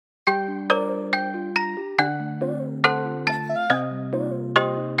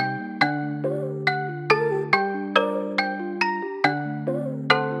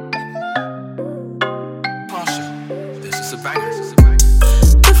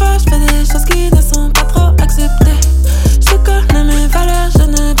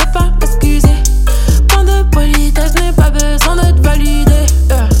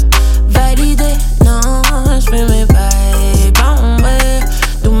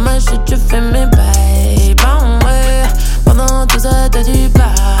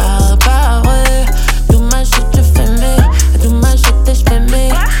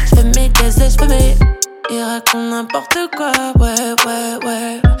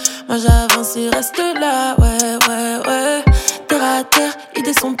vas-y reste là, ouais. Terre à terre,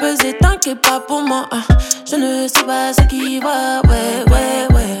 idées sont pesées, t'inquiète pas pour moi. Je ne sais pas ce qui va, ouais.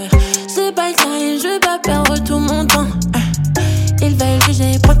 C'est pas le time, je vais pas perdre tout mon temps. Ils veulent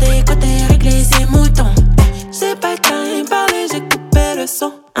juger, prends tes côtés, régler ces moutons. C'est pas le time, parler, j'ai coupé le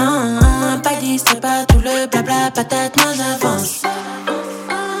son. Pas dit, c'est pas tout le blabla, patate, moi j'avance.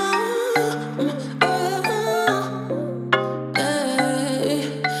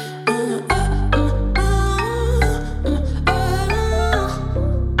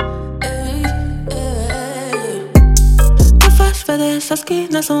 Fais des choses qui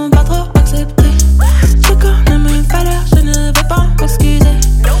ne sont pas trop acceptées. Je connais mes valeurs, je ne vais pas m'excuser.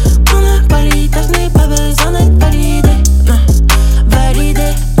 On n'a pas l'idée, je n'ai pas besoin d'être validé. Non, validé,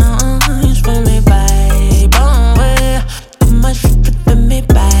 non, je fais mes bails, bon ouais. Moi je fais mes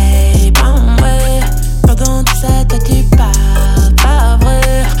bails, bon ouais. Pendant tout ça, toi tu parles, pas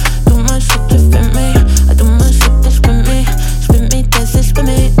vrai. Moi je te fais mes, moi je fais mes tests et je fais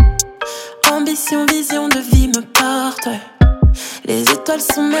mes ambitions, vision de vie me porte, ouais. Les étoiles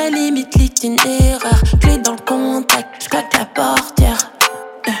sont mes limites, l'itinéraire. Clé dans le contact, je claque la portière.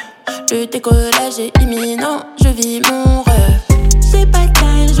 Le décollage est imminent, je vis mon rêve. C'est pas le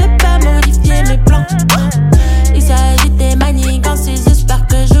time, je vais pas modifier mes plans. Il s'agit des manigances, j'espère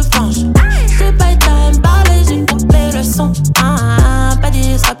que je franche. C'est pas le time, parler, j'ai coupé le son. Pas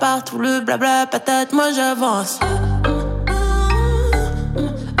dire ça part tout le blabla, patate, moi j'avance.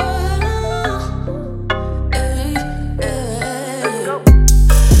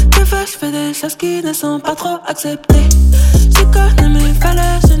 Je fais des choses qui ne sont pas trop acceptées. Je connais mes valeurs.